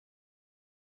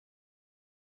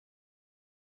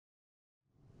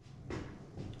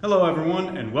Hello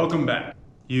everyone and welcome back.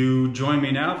 You join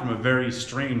me now from a very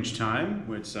strange time,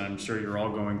 which I'm sure you're all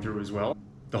going through as well.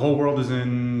 The whole world is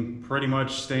in pretty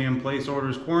much stay-in-place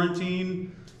orders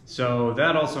quarantine, so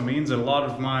that also means that a lot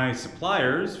of my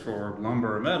suppliers for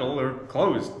lumber or metal are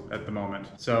closed at the moment.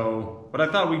 So what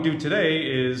I thought we'd do today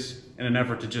is, in an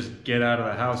effort to just get out of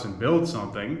the house and build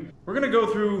something, we're gonna go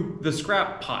through the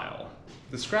scrap pile.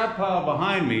 The scrap pile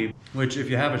behind me, which if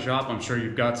you have a shop, I'm sure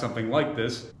you've got something like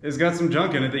this, has got some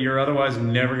junk in it that you're otherwise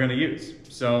never gonna use.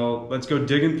 So let's go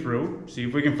digging through, see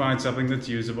if we can find something that's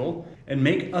usable, and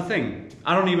make a thing.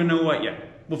 I don't even know what yet.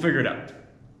 We'll figure it out.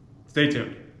 Stay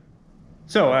tuned.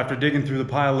 So after digging through the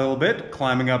pile a little bit,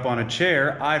 climbing up on a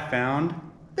chair, I found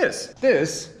this.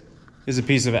 This is a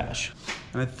piece of ash.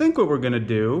 And I think what we're gonna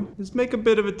do is make a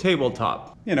bit of a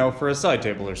tabletop, you know, for a side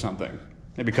table or something.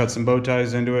 Maybe cut some bow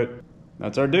ties into it.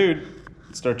 That's our dude.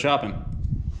 Let's start chopping.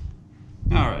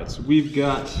 All right, so we've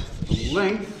got the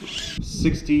length,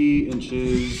 60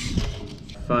 inches,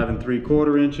 5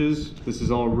 3/4 inches. This is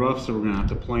all rough, so we're gonna have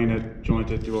to plane it, joint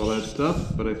it, do all that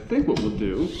stuff. But I think what we'll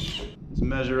do is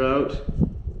measure out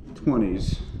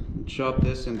 20s. Chop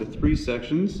this into 3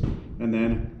 sections and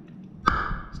then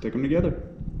stick them together.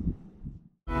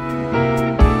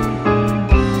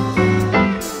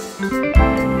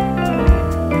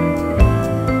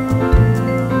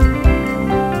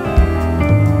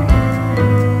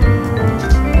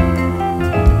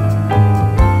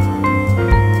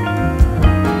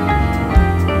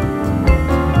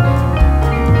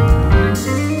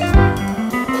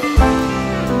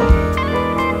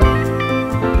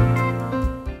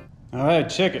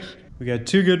 Check it. We got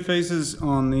 2 good faces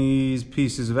on these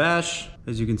pieces of ash.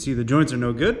 As you can see, the joints are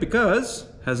no good because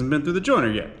it hasn't been through the joiner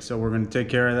yet. So we're going to take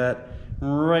care of that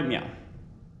right now.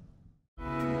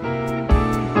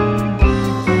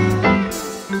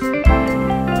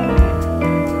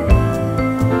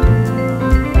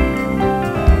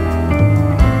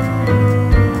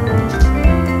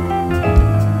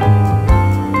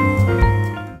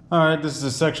 Alright, this is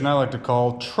a section I like to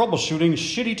call troubleshooting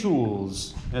shitty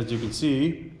tools. As you can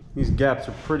see, these gaps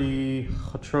are pretty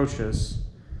atrocious.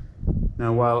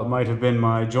 Now, while it might have been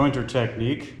my jointer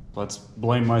technique, let's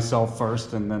blame myself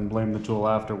first and then blame the tool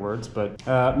afterwards, but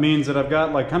it means that I've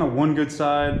got like kind of one good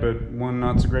side, but one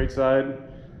not so great side.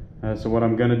 So what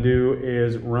I'm gonna do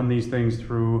is run these things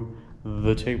through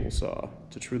the table saw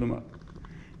to true them up.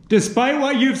 Despite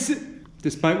what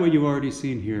you've already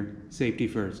seen here, safety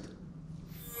first.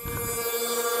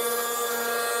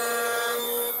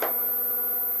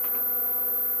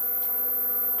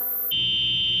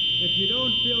 If you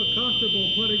don't feel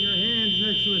comfortable putting your hands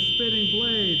next to a spinning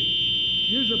blade,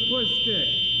 use a push stick.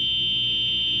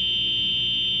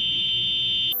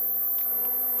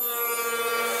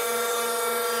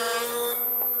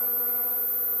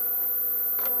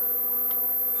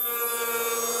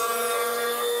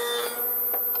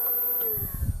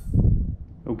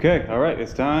 Okay, all right,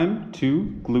 it's time to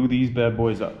glue these bad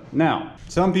boys up. Now,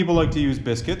 some people like to use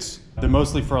biscuits. They're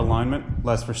mostly for alignment,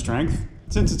 less for strength.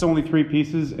 Since it's only 3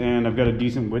 pieces and I've got a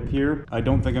decent width here, I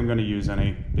don't think I'm gonna use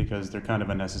any because they're kind of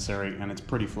unnecessary and it's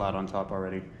pretty flat on top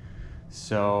already.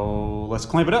 So let's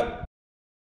clamp it up.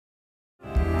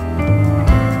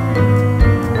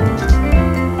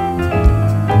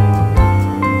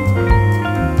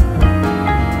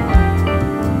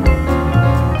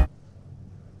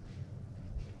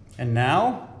 And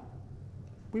now,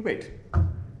 we wait.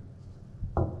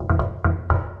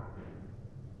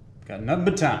 Got nothing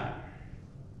but time.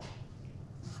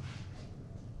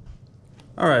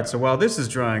 All right, so while this is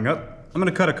drying up, I'm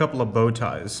gonna cut a couple of bow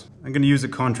ties. I'm gonna use a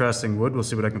contrasting wood. We'll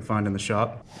see what I can find in the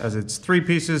shop. As it's 3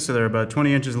 pieces, so they're about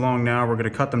 20 inches long now, we're gonna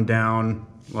cut them down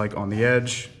like on the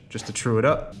edge, just to true it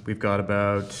up. We've got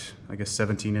about, I guess,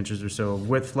 17 inches or so of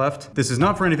width left. This is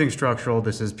not for anything structural.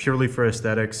 This is purely for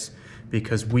aesthetics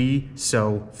because we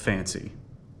so fancy.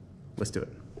 Let's do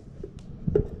it.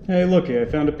 Hey, looky, I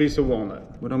found a piece of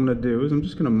walnut. What I'm gonna do is I'm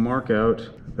just gonna mark out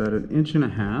about 1.5 inches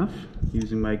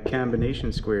using my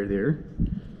combination square there.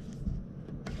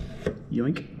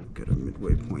 Yoink. Got a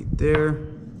midway point there.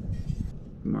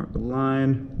 Mark a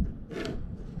line.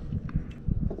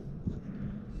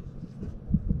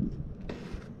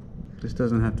 This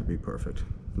doesn't have to be perfect.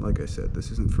 Like I said, this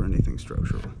isn't for anything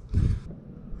structural.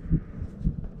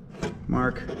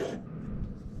 Mark.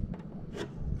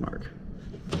 Mark.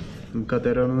 I'm gonna cut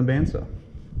that out on the bandsaw.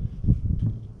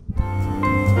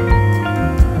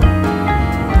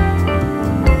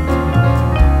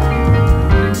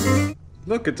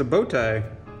 Look, it's a bow tie.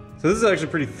 So this is actually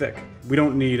pretty thick. We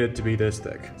don't need it to be this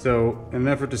thick. So in an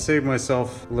effort to save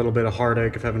myself a little bit of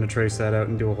heartache of having to trace that out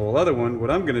and do a whole other one, what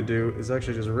I'm gonna do is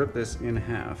actually just rip this in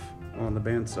half on the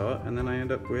bandsaw, and then I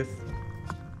end up with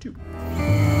 2.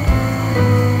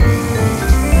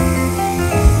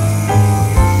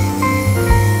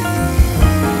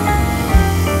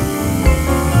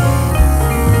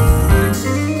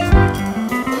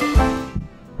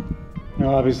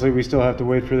 Now obviously we still have to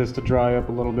wait for this to dry up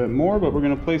a little bit more, but we're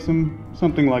gonna place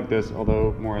something like this,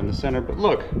 although more in the center. But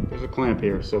look, there's a clamp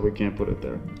here, so we can't put it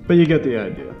there. But you get the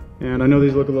idea. And I know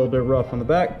these look a little bit rough on the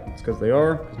back. It's because they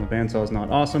are, because my bandsaw is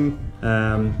not awesome.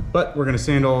 But we're gonna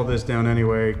sand all of this down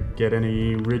anyway, get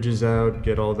any ridges out,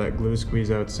 get all that glue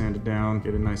squeeze out, sand it down,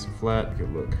 get it nice and flat.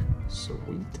 Good look,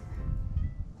 sweet.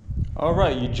 All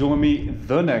right, you join me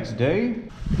the next day.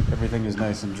 Everything is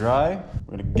nice and dry.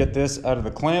 We're gonna get this out of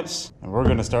the clamps and we're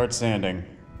gonna start sanding.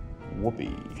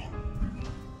 Whoopee.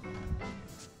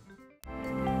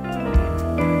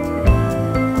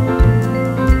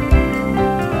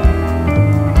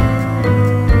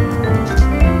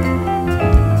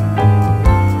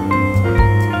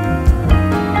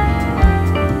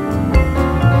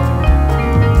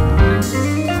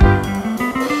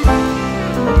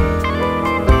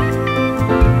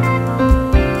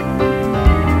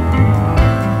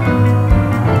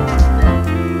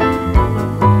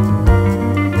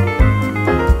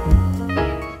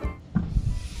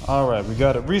 We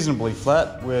got it reasonably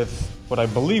flat with what I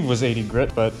believe was 80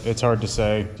 grit, but it's hard to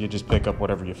say. You just pick up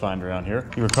whatever you find around here.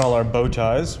 You recall our bow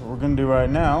ties. What we're gonna do right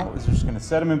now is we're just gonna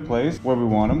set them in place where we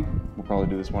want them. We'll probably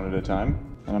do this one at a time.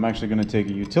 And I'm actually gonna take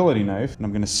a utility knife and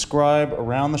I'm gonna scribe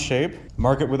around the shape,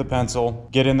 mark it with a pencil,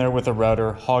 get in there with a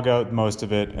router, hog out most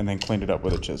of it, and then clean it up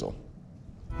with a chisel.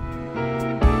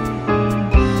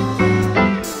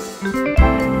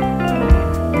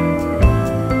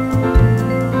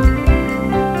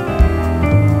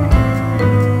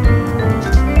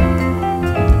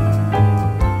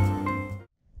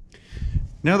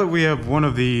 Now that we have one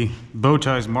of the bow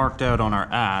ties marked out on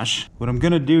our ash, what I'm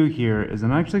gonna do here is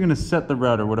I'm actually gonna set the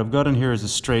router. What I've got in here is a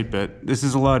straight bit. This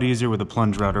is a lot easier with a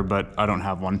plunge router, but I don't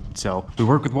have one. So we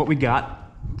work with what we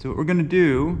got. So what we're gonna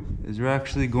do is we're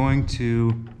actually going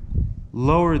to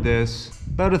lower this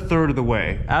about 1/3 of the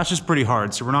way. Ash is pretty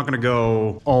hard, so we're not gonna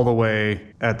go all the way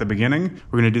at the beginning.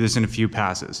 We're gonna do this in a few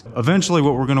passes. Eventually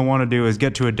what we're gonna wanna do is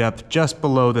get to a depth just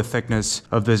below the thickness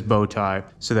of this bow tie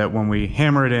so that when we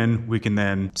hammer it in, we can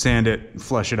then sand it,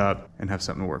 flush it up, and have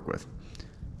something to work with.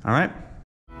 All right?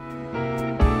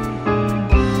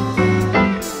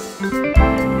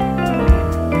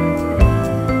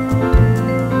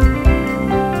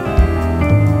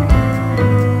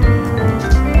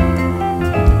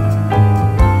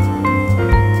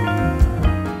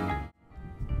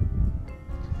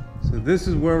 This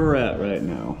is where we're at right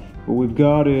now. What we've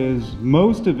got is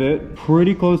most of it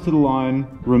pretty close to the line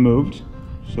removed.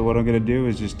 So what I'm gonna do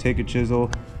is just take a chisel,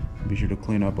 be sure to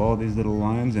clean up all these little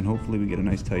lines, and hopefully we get a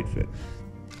nice tight fit.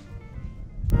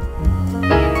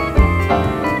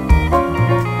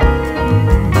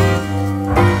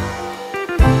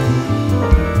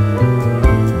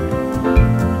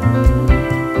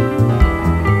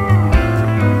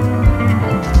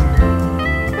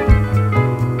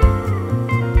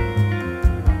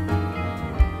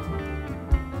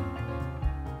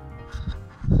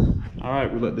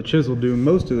 We let the chisel do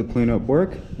most of the cleanup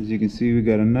work. As you can see, we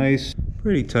got a nice,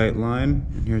 pretty tight line.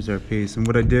 And here's our piece. And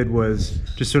what I did was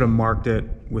just sort of marked it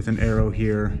with an arrow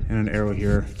here and an arrow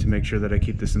here to make sure that I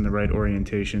keep this in the right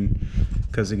orientation,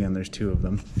 because again, there's 2 of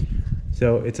them.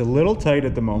 So it's a little tight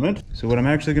at the moment. So what I'm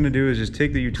actually gonna do is just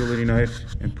take the utility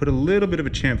knife and put a little bit of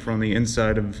a chamfer on the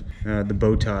inside of the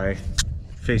bow tie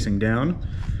facing down.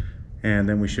 And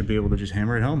then we should be able to just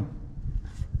hammer it home.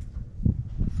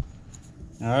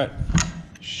 All right.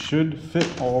 Should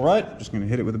fit all right. Just gonna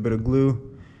hit it with a bit of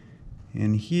glue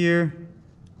in here.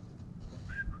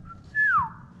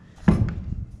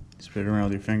 Spread it around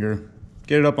with your finger.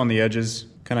 Get it up on the edges.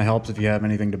 Kind of helps if you have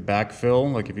anything to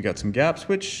backfill, like if you got some gaps,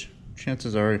 which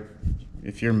chances are,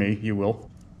 if you're me, you will.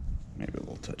 Maybe a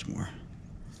little touch more.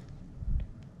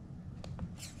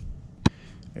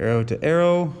 Arrow to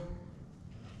arrow.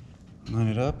 Line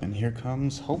it up, and here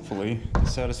comes, hopefully, the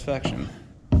satisfaction.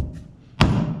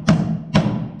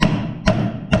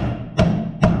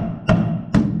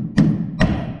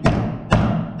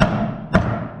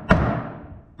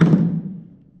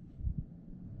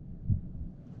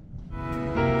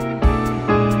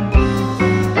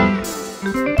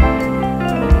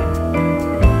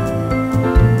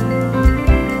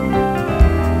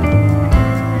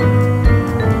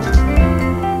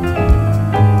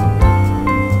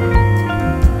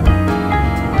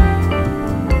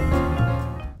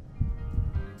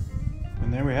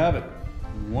 have it.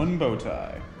 One bow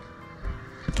tie.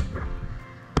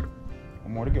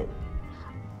 One more to go.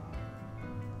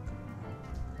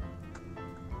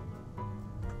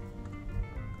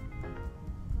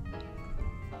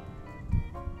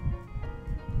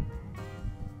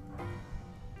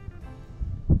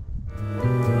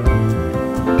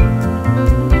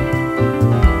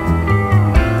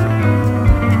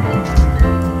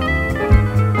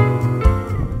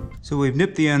 So we've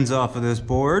nipped the ends off of this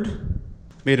board,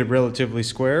 made it relatively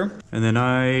square, and then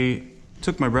I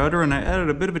took my router and I added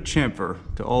a bit of a chamfer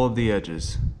to all of the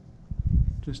edges,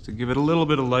 just to give it a little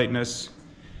bit of lightness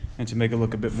and to make it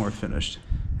look a bit more finished.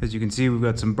 As you can see, we've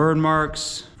got some burn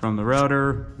marks from the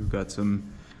router, we've got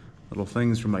some little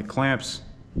things from my clamps.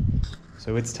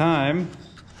 So it's time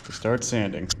to start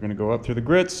sanding. We're gonna go up through the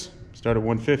grits, start at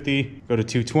 150, go to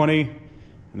 220,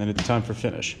 and then it's time for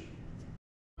finish.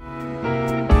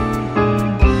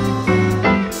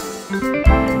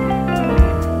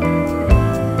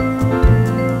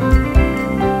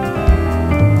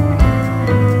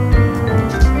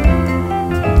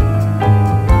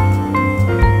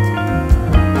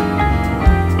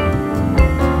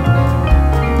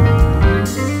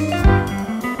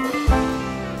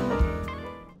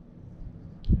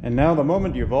 And now the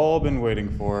moment you've all been waiting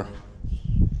for.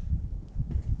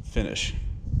 Finish.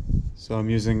 So I'm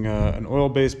using an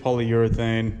oil-based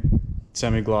polyurethane,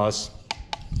 semi-gloss.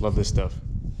 Love this stuff.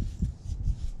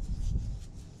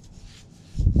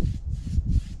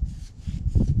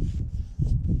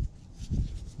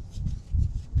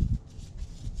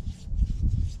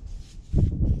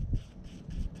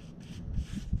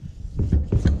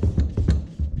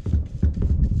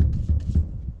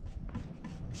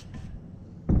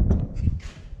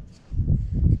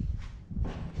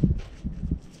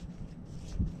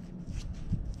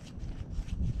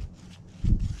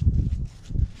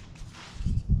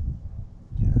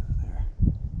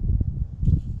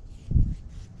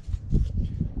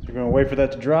 We're going to wait for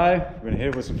that to dry. We're going to hit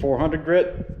it with some 400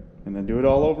 grit and then do it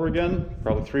all over again,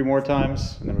 probably 3 more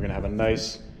times, and then we're going to have a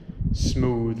nice,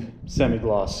 smooth,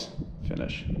 semi-gloss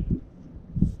finish.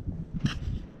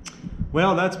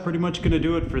 Well, that's pretty much going to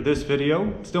do it for this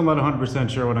video. Still not 100%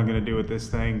 sure what I'm going to do with this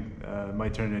thing.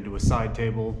 Might turn it into a side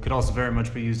table. Could also very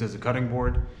much be used as a cutting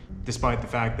board, despite the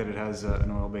fact that it has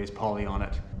an oil-based poly on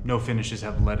it. No finishes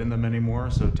have lead in them anymore,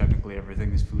 so technically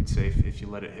everything is food safe if you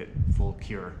let it hit full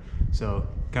cure. So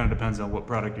kind of depends on what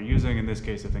product you're using. In this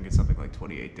case, I think it's something like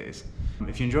 28 days.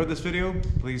 If you enjoyed this video,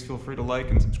 please feel free to like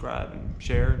and subscribe and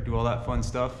share, do all that fun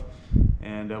stuff,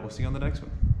 and we'll see you on the next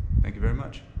one. Thank you very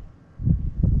much.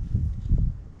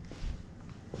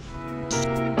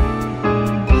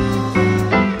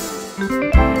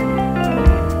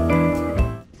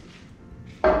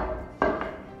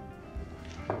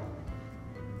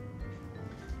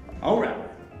 All right.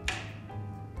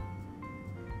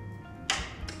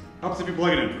 Helps if you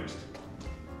plug it in first.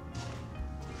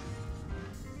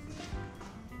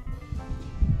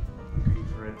 Looking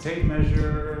for a tape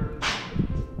measure.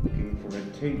 Looking for a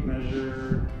tape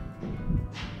measure.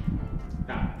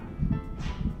 Ah.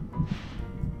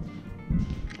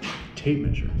 Tape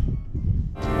measure.